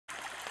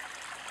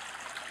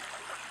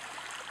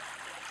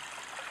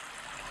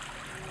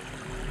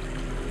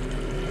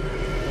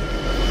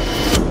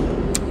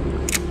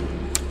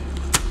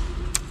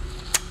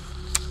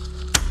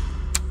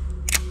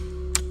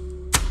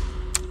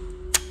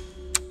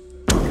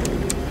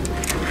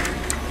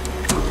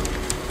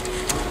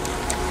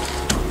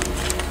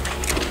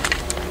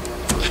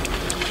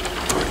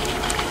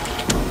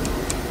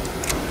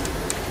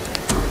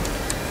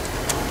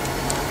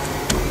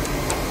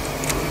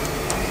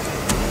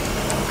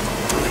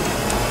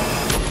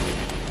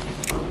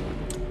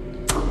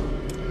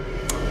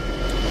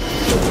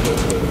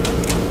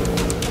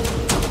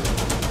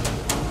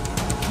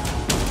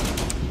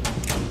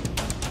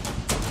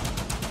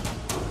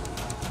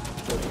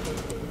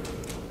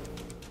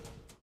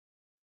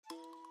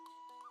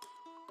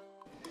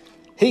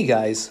Hey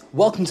guys,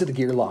 welcome to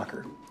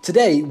The.Gear.Locker.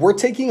 Today, we're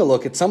taking a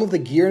look at some of the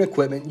gear and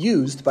equipment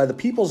used by the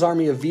People's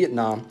Army of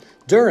Vietnam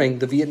during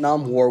the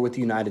Vietnam War with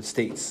the United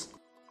States.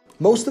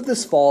 Most of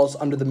this falls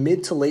under the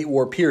mid to late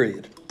war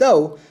period,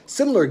 though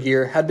similar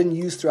gear had been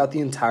used throughout the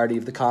entirety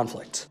of the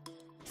conflict.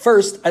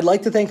 First, I'd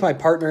like to thank my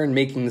partner in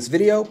making this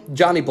video,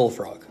 Johnny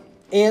Bullfrog.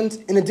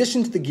 And in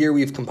addition to the gear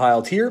we've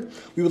compiled here,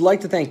 we would like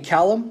to thank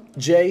Callum,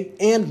 Jay,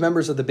 and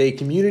members of the Bay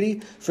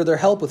community for their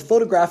help with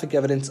photographic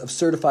evidence of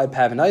certified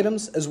PAVN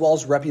items as well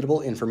as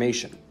reputable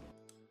information.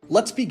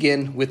 Let's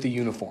begin with the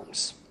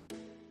uniforms.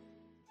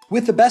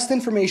 With the best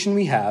information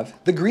we have,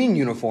 the green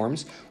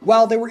uniforms,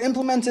 while they were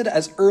implemented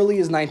as early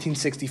as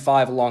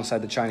 1965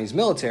 alongside the Chinese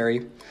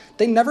military,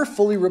 they never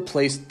fully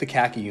replaced the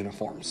khaki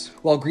uniforms.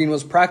 While green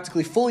was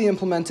practically fully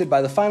implemented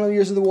by the final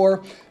years of the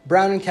war,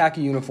 brown and khaki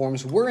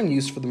uniforms were in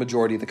use for the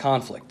majority of the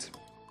conflict.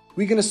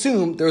 We can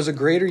assume there was a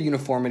greater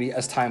uniformity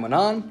as time went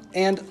on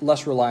and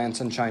less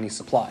reliance on Chinese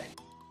supply.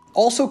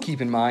 Also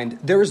keep in mind,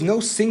 there is no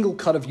single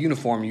cut of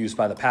uniform used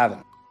by the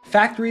PAVN.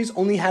 Factories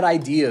only had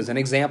ideas and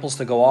examples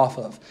to go off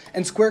of,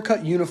 and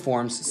square-cut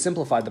uniforms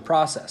simplified the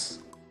process.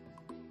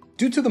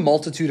 Due to the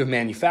multitude of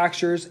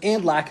manufacturers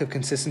and lack of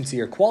consistency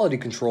or quality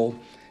control,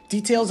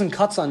 details and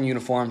cuts on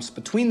uniforms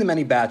between the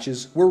many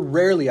batches were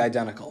rarely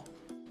identical.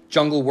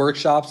 Jungle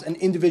workshops and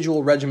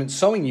individual regiment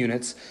sewing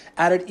units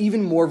added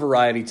even more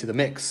variety to the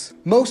mix.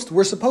 Most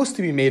were supposed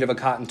to be made of a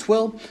cotton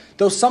twill,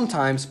 though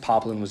sometimes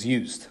poplin was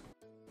used.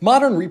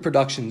 Modern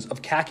reproductions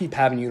of khaki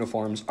PAVN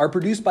uniforms are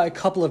produced by a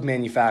couple of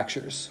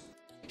manufacturers.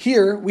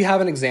 Here we have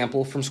an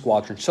example from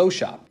Squadron Sew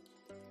Shop.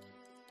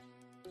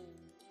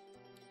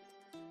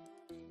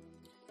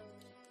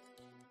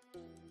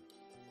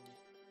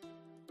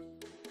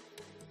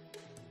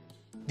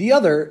 The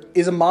other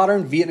is a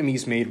modern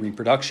Vietnamese-made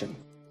reproduction.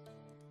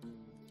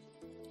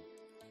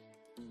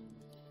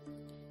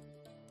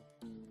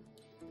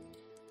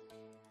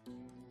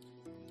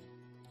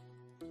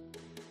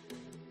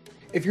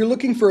 If you're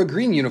looking for a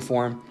green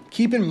uniform,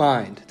 keep in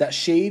mind that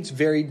shades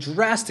vary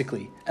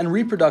drastically and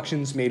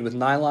reproductions made with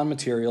nylon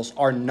materials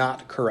are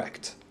not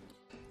correct.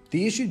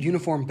 The issued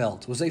uniform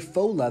belt was a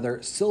faux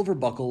leather silver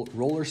buckle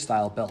roller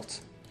style belt.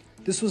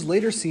 This was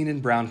later seen in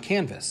brown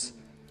canvas.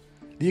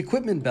 The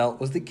equipment belt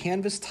was the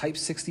canvas Type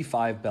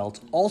 65 belt,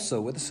 also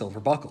with a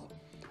silver buckle.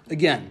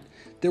 Again,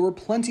 there were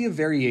plenty of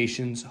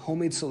variations,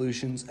 homemade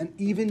solutions, and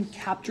even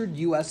captured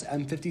US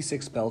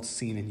M56 belts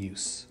seen in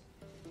use.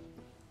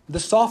 The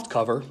soft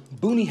cover,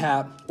 boonie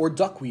hat, or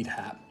duckweed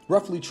hat,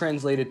 roughly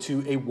translated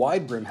to a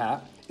wide brim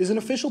hat, is an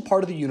official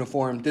part of the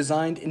uniform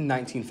designed in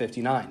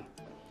 1959.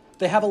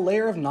 They have a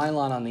layer of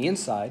nylon on the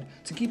inside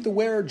to keep the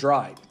wearer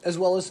dry, as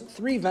well as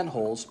 3 vent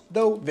holes,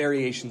 though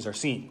variations are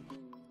seen.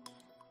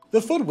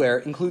 The footwear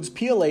includes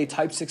PLA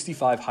Type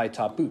 65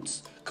 high-top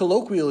boots,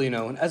 colloquially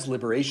known as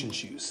liberation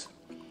shoes.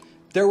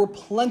 There were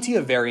plenty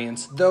of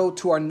variants, though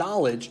to our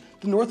knowledge,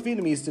 the North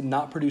Vietnamese did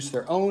not produce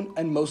their own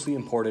and mostly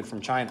imported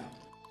from China.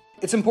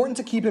 It's important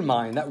to keep in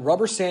mind that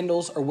rubber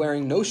sandals or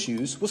wearing no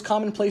shoes was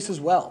commonplace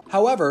as well.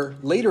 However,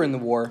 later in the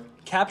war,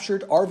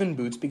 captured Arvin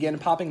boots began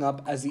popping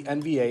up as the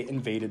NVA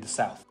invaded the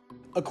South.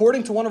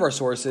 According to one of our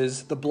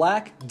sources, the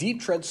black, deep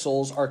tread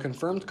soles are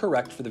confirmed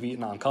correct for the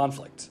Vietnam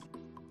conflict.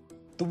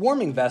 The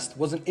warming vest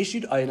was an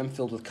issued item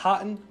filled with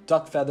cotton,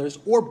 duck feathers,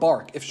 or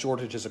bark if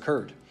shortages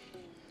occurred.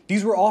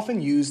 These were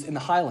often used in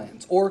the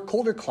highlands or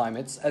colder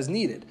climates as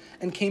needed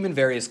and came in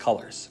various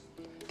colors.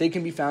 They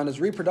can be found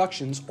as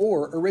reproductions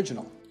or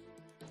original.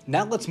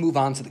 Now let's move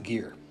on to the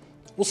gear.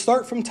 We'll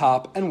start from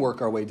top and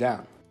work our way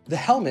down. The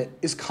helmet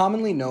is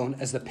commonly known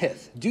as the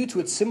pith due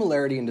to its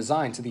similarity in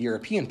design to the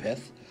European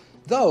pith,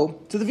 though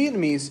to the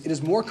Vietnamese it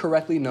is more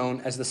correctly known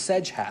as the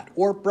sedge hat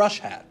or brush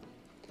hat.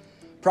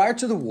 Prior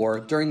to the war,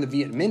 during the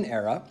Viet Minh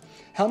era,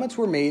 helmets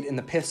were made in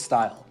the pith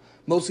style,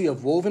 mostly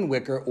of woven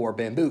wicker or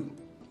bamboo.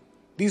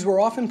 These were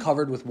often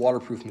covered with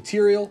waterproof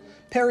material,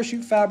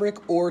 parachute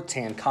fabric, or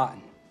tan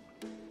cotton.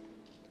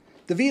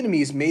 The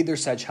Vietnamese made their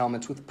sedge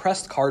helmets with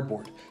pressed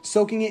cardboard,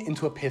 soaking it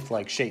into a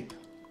pith-like shape.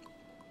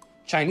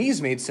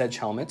 Chinese-made sedge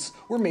helmets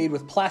were made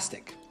with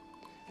plastic.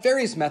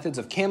 Various methods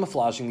of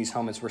camouflaging these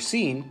helmets were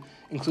seen,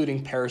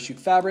 including parachute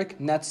fabric,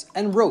 nets,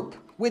 and rope,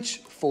 which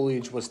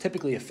foliage was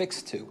typically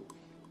affixed to.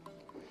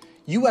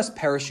 US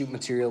parachute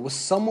material was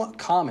somewhat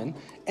common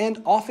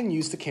and often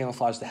used to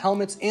camouflage the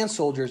helmets and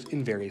soldiers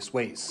in various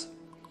ways.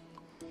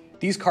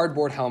 These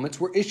cardboard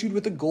helmets were issued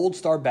with the Gold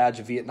Star badge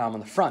of Vietnam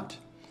on the front,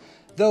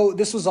 though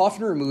this was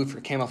often removed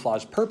for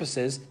camouflage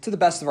purposes to the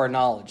best of our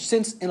knowledge,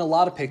 since in a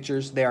lot of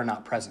pictures they are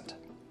not present.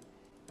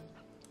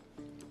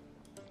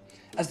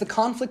 As the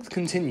conflict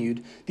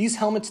continued, these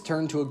helmets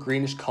turned to a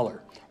greenish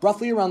color,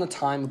 roughly around the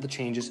time of the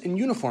changes in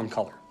uniform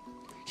color.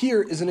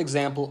 Here is an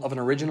example of an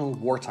original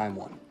wartime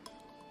one.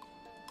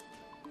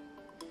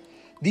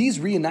 These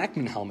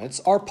reenactment helmets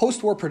are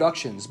post-war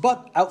productions,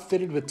 but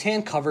outfitted with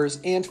tan covers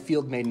and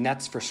field-made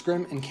nets for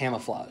scrim and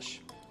camouflage.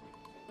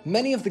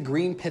 Many of the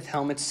green pith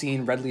helmets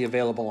seen readily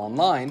available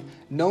online,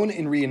 known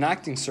in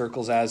reenacting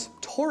circles as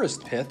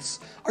tourist piths,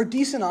 are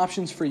decent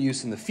options for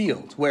use in the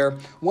field, where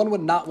one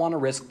would not want to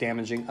risk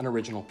damaging an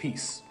original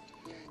piece.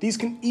 These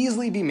can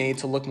easily be made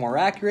to look more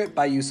accurate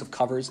by use of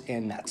covers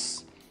and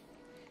nets.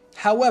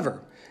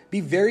 However, be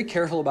very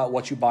careful about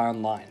what you buy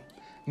online.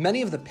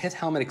 Many of the pith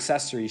helmet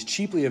accessories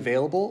cheaply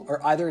available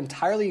are either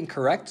entirely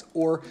incorrect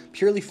or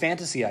purely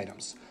fantasy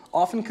items,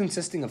 often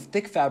consisting of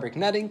thick fabric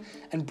netting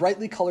and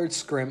brightly colored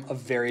scrim of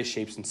various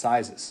shapes and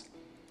sizes.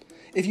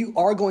 If you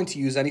are going to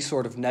use any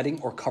sort of netting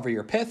or cover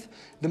your pith,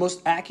 the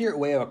most accurate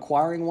way of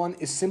acquiring one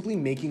is simply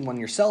making one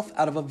yourself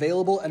out of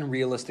available and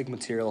realistic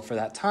material for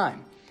that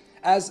time,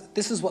 as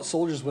this is what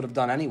soldiers would have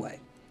done anyway.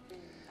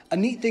 A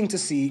neat thing to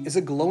see is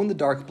a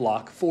glow-in-the-dark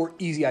block for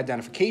easy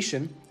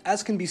identification,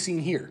 as can be seen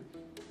here.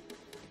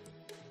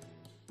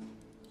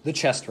 The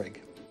chest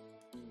rig.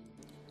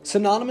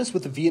 Synonymous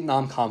with the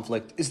Vietnam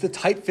conflict is the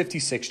Type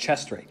 56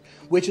 chest rig,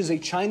 which is a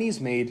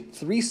Chinese-made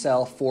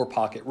 3-cell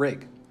 4-pocket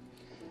rig.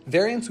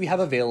 Variants we have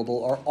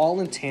available are all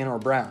in tan or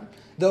brown,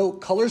 though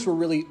colors were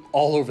really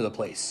all over the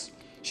place.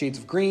 Shades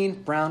of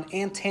green, brown,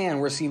 and tan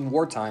were seen in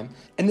wartime,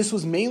 and this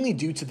was mainly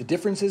due to the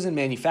differences in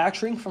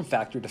manufacturing from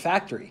factory to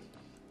factory.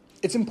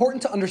 It's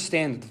important to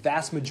understand that the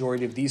vast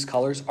majority of these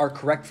colors are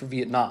correct for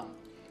Vietnam.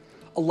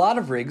 A lot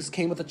of rigs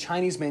came with a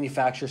Chinese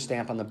manufacturer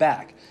stamp on the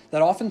back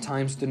that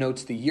oftentimes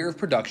denotes the year of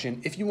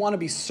production if you want to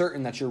be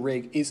certain that your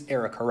rig is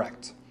era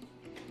correct.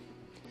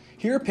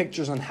 Here are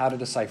pictures on how to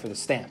decipher the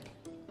stamp.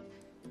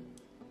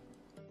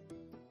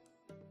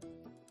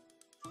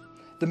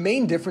 The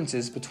main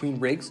differences between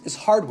rigs is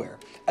hardware,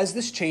 as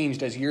this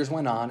changed as years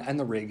went on and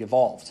the rig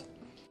evolved.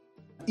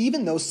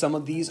 Even though some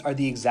of these are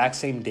the exact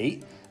same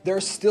date, there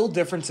are still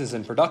differences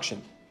in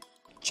production.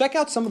 Check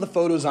out some of the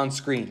photos on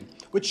screen,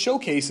 which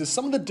showcases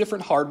some of the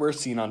different hardware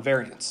seen on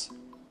variants.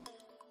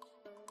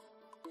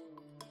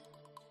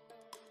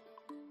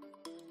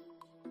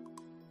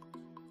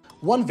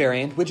 One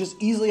variant which is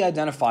easily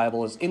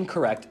identifiable as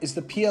incorrect is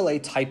the PLA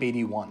Type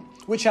 81,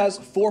 which has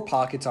 4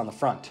 pockets on the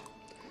front.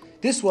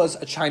 This was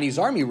a Chinese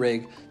Army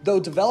rig, though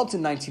developed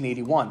in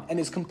 1981, and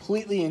is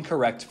completely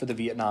incorrect for the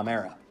Vietnam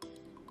era.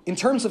 In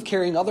terms of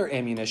carrying other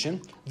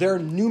ammunition, there are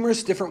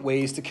numerous different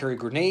ways to carry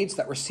grenades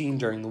that were seen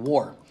during the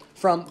war,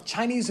 from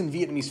Chinese and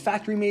Vietnamese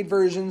factory-made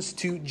versions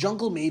to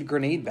jungle-made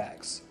grenade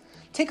bags.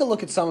 Take a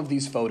look at some of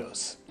these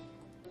photos.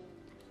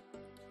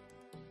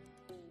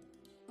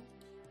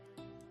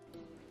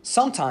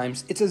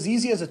 Sometimes it's as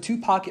easy as a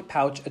 2-pocket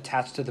pouch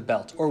attached to the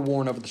belt or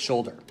worn over the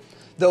shoulder,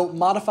 though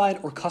modified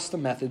or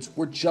custom methods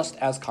were just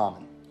as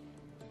common.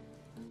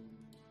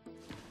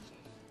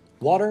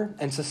 Water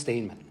and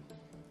sustainment.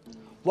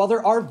 While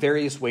there are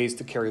various ways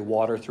to carry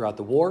water throughout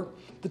the war,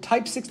 the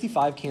Type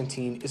 65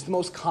 canteen is the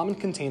most common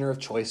container of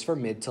choice for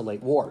mid to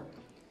late war.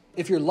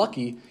 If you're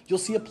lucky, you'll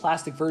see a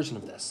plastic version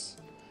of this.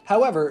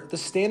 However, the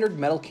standard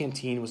metal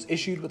canteen was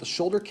issued with a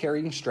shoulder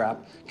carrying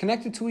strap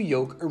connected to a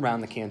yoke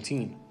around the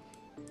canteen.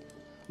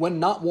 When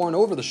not worn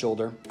over the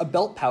shoulder, a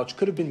belt pouch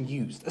could have been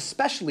used,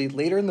 especially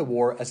later in the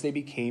war as they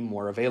became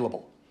more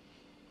available.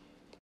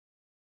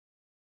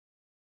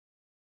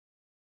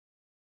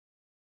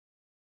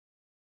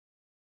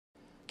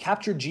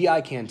 Captured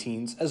GI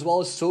canteens, as well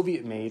as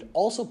Soviet-made,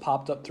 also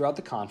popped up throughout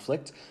the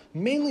conflict,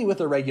 mainly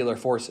with irregular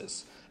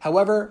forces.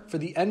 However, for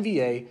the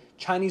NVA,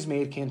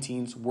 Chinese-made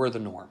canteens were the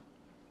norm.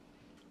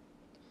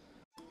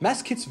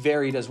 Mess kits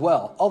varied as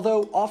well,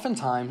 although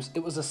oftentimes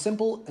it was a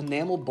simple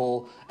enamel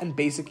bowl and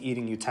basic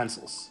eating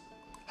utensils.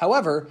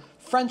 However,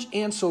 French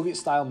and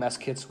Soviet-style mess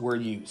kits were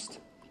used.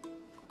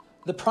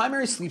 The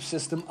primary sleep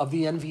system of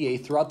the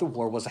NVA throughout the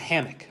war was a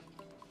hammock.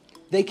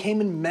 They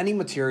came in many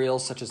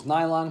materials such as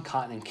nylon,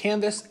 cotton, and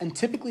canvas, and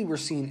typically were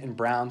seen in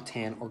brown,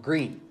 tan, or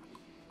green.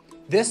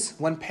 This,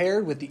 when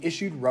paired with the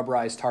issued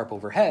rubberized tarp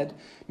overhead,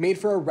 made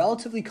for a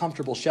relatively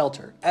comfortable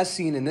shelter, as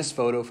seen in this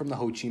photo from the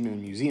Ho Chi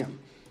Minh Museum.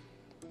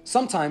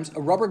 Sometimes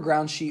a rubber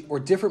ground sheet or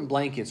different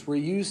blankets were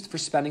used for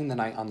spending the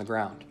night on the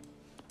ground.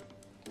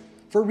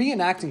 For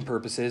reenacting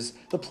purposes,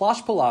 the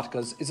plush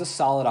palatkas is a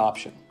solid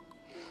option.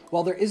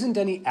 While there isn't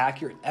any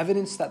accurate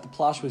evidence that the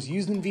plush was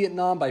used in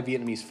Vietnam by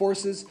Vietnamese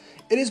forces,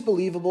 it is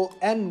believable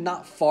and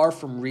not far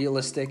from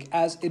realistic,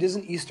 as it is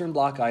an Eastern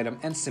Bloc item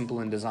and simple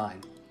in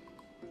design.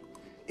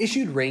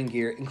 Issued rain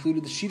gear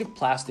included the sheet of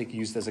plastic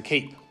used as a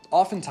cape.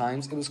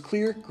 Oftentimes it was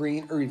clear,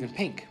 green, or even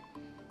pink.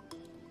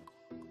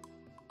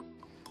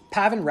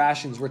 PAVN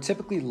rations were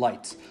typically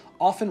light.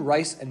 Often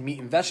rice and meat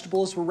and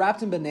vegetables were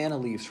wrapped in banana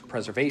leaves for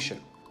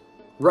preservation.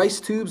 Rice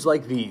tubes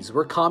like these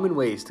were common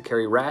ways to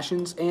carry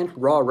rations and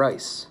raw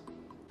rice.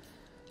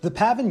 The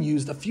PAVN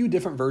used a few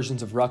different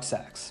versions of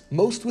rucksacks,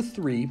 most with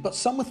 3, but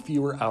some with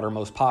fewer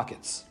outermost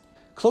pockets.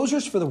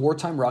 Closures for the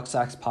wartime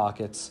rucksacks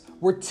pockets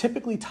were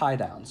typically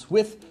tie-downs,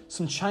 with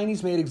some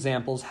Chinese-made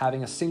examples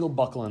having a single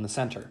buckle in the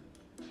center.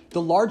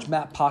 The large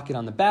map pocket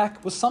on the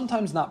back was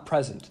sometimes not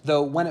present,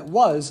 though when it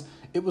was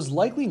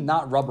likely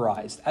not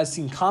rubberized, as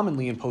seen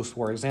commonly in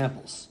post-war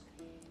examples.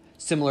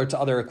 Similar to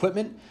other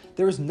equipment,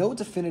 there is no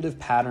definitive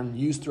pattern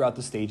used throughout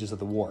the stages of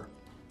the war.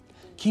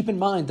 Keep in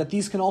mind that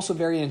these can also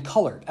vary in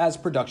color, as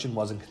production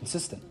wasn't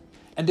consistent.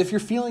 And if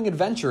you're feeling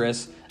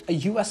adventurous, a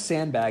US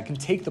sandbag can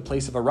take the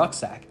place of a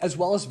rucksack, as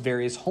well as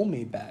various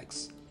homemade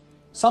bags.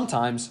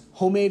 Sometimes,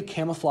 homemade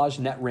camouflage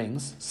net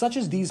rings, such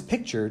as these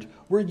pictured,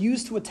 were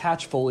used to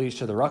attach foliage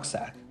to the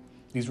rucksack.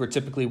 These were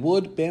typically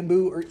wood,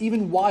 bamboo, or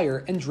even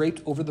wire and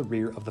draped over the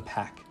rear of the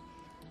pack.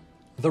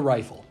 The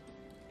rifle.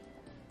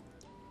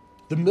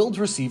 The milled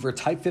receiver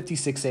Type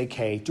 56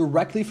 AK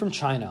directly from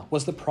China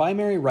was the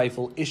primary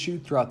rifle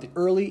issued throughout the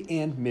early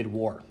and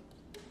mid-war.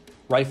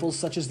 Rifles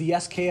such as the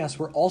SKS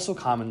were also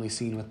commonly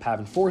seen with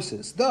PAVN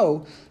forces,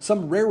 though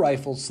some rare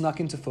rifles snuck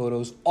into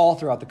photos all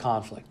throughout the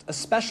conflict,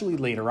 especially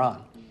later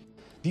on.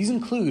 These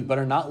include, but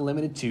are not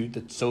limited to,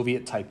 the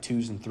Soviet Type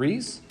 2s and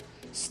 3s,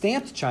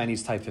 stamped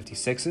Chinese Type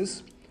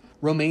 56s,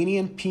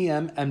 Romanian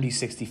PM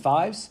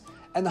MD65s,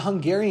 and the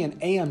Hungarian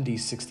AMD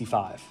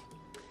 65.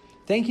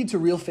 Thank you to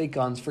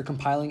RealFakeGuns for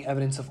compiling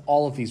evidence of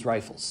all of these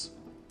rifles.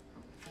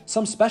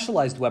 Some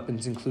specialized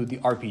weapons include the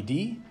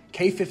RPD,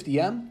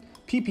 K50M,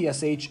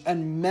 PPSH,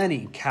 and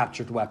many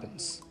captured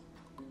weapons.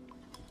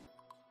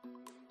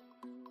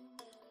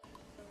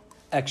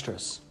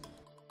 Extras.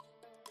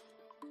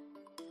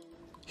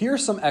 Here are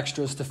some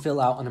extras to fill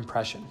out an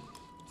impression.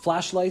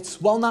 Flashlights,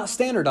 while not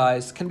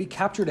standardized, can be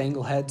captured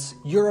angle heads,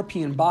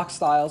 European box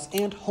styles,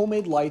 and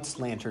homemade lights,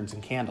 lanterns,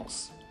 and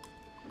candles.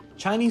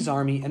 Chinese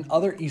Army and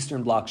other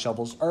Eastern Bloc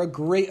shovels are a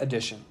great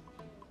addition.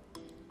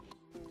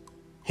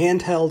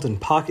 Handheld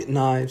and pocket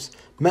knives,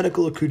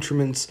 medical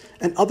accoutrements,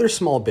 and other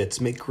small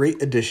bits make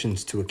great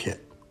additions to a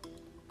kit.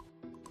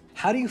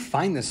 How do you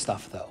find this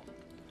stuff though?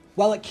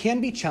 While it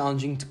can be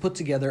challenging to put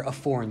together a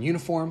foreign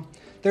uniform,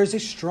 there's a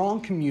strong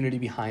community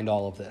behind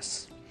all of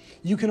this.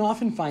 You can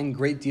often find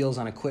great deals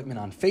on equipment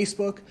on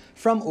Facebook,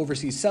 from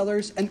overseas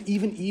sellers, and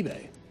even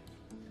eBay.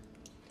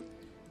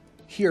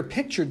 Here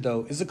pictured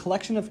though is a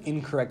collection of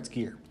incorrect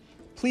gear.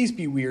 Please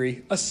be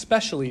wary,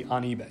 especially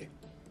on eBay.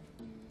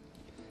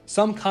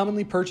 Some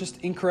commonly purchased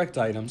incorrect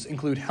items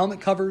include helmet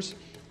covers,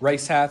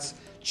 rice hats,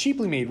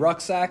 cheaply made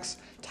rucksacks,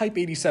 Type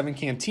 87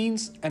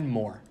 canteens, and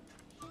more.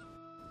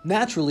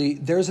 Naturally,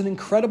 there's an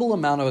incredible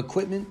amount of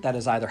equipment that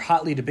is either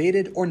hotly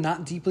debated or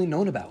not deeply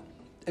known about.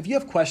 If you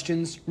have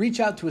questions, reach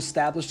out to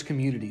established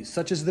communities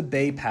such as the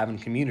Bay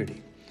PAVN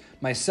community,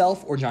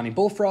 myself or Johnny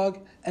Bullfrog,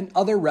 and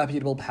other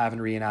reputable PAVN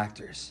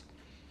reenactors.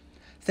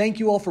 Thank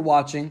you all for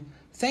watching,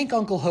 thank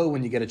Uncle Ho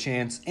when you get a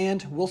chance,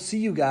 and we'll see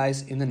you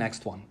guys in the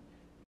next one.